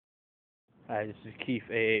Hi, this is Keith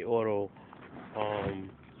AA Auto.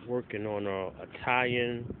 Working on a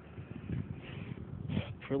Italian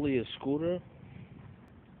apprillia scooter.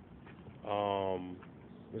 Um,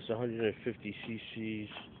 it's 150 cc's.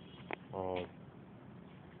 Um,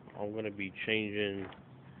 I'm gonna be changing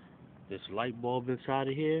this light bulb inside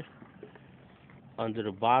of here. Under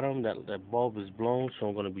the bottom, that bulb is blown, so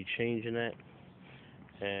I'm gonna be changing that.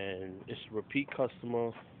 And it's a repeat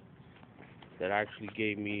customer that actually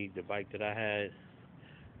gave me the bike that I had.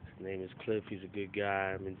 His name is Cliff. He's a good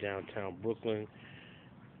guy. I'm in downtown Brooklyn,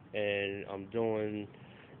 and I'm doing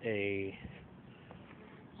a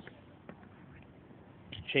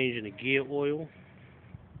changing the gear oil,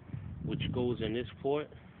 which goes in this port.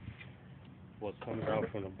 What comes out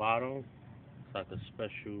from the bottom, it's like a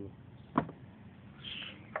special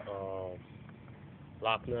uh,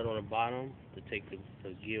 lock nut on the bottom to take the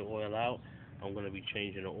gear oil out. I'm going to be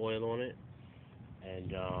changing the oil on it,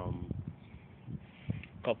 and a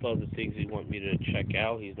couple other things he want me to check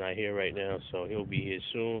out. He's not here right now, so he'll be here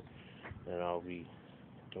soon, and I'll be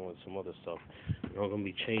doing some other stuff. And I'm going to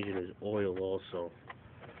be changing his oil also,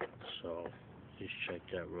 so just check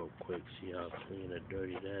that real quick, see how clean and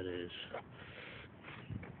dirty that is.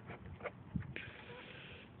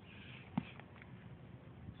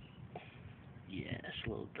 Yeah, it's a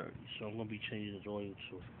little dirty, so I'm going to be changing his oil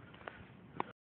too.